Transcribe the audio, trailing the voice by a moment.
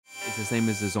It's the same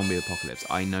as the zombie apocalypse.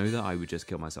 I know that I would just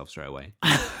kill myself straight away.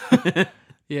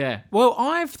 Yeah. Well,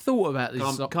 I've thought about this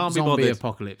Can't be zombie bothered.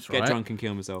 apocalypse, right? Get drunk and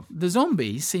kill myself. The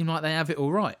zombies seem like they have it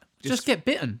all right. Just get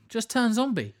bitten. Just turn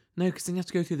zombie. No, because then you have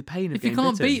to go through the pain of If you getting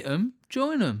can't bitten. beat them,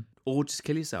 join them. Or just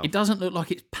kill yourself. It doesn't look like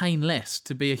it's painless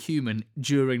to be a human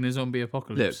during the zombie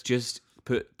apocalypse. Look, just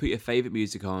put your favourite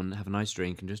music on, have a nice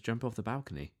drink, and just jump off the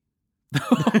balcony.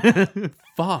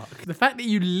 Fuck. The fact that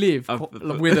you live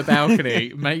with a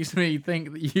balcony makes me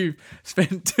think that you've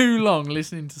spent too long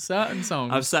listening to certain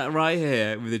songs. I've sat right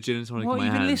here with a gin and tonic What in my have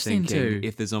you been hand listening thinking, to?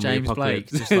 if the zombie James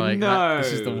apocalypse... Blake, just like, no!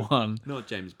 this is the one. Not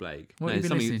James Blake. What no, have you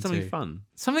been listening something to? fun.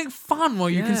 Something fun while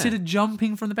you Yeah. consider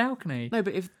jumping from the balcony. No,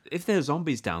 but if there are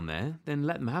zombies down there, then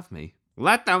let them have me.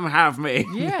 Let them have me!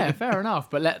 Yeah, fair enough.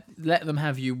 But let them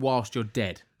have you whilst you're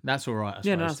dead. That's all right, I suppose.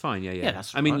 Yeah, no, that's fine. Yeah. Yeah,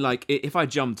 that's I mean, right. like, if I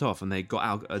jumped off and they got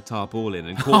out a tarpaulin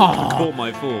and caught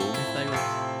my fall... If they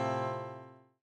were-